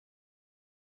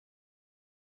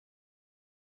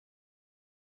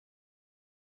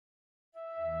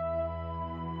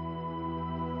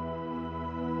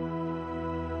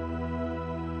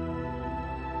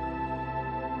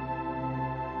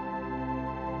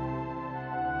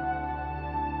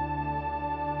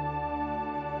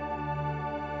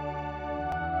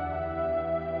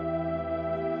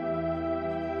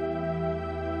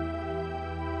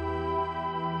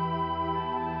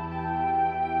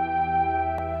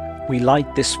We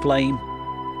light this flame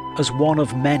as one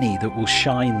of many that will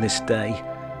shine this day,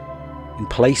 in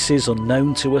places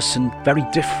unknown to us and very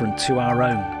different to our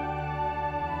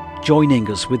own, joining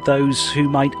us with those who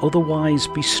might otherwise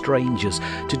be strangers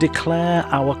to declare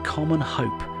our common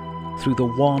hope through the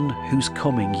one whose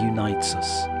coming unites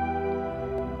us.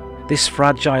 This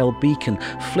fragile beacon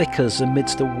flickers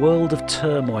amidst a world of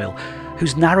turmoil,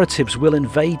 whose narratives will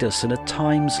invade us and at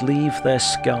times leave their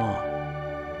scar.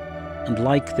 And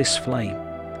like this flame,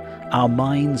 our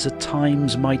minds at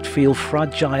times might feel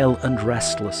fragile and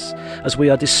restless as we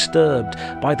are disturbed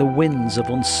by the winds of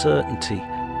uncertainty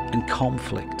and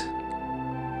conflict.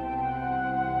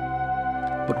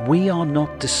 But we are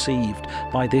not deceived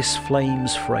by this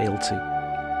flame's frailty,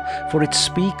 for it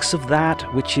speaks of that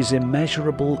which is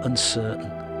immeasurable and certain.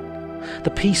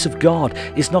 The peace of God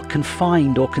is not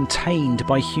confined or contained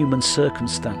by human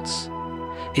circumstance.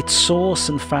 Its source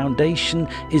and foundation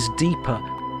is deeper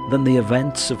than the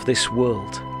events of this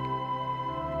world.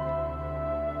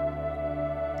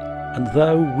 And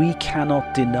though we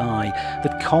cannot deny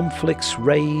that conflicts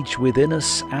rage within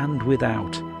us and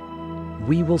without,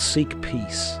 we will seek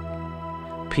peace.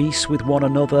 Peace with one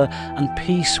another and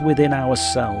peace within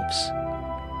ourselves.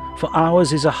 For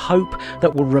ours is a hope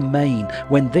that will remain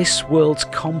when this world's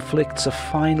conflicts are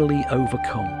finally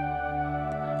overcome.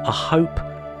 A hope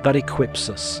that equips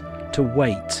us to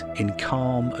wait in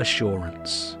calm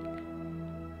assurance.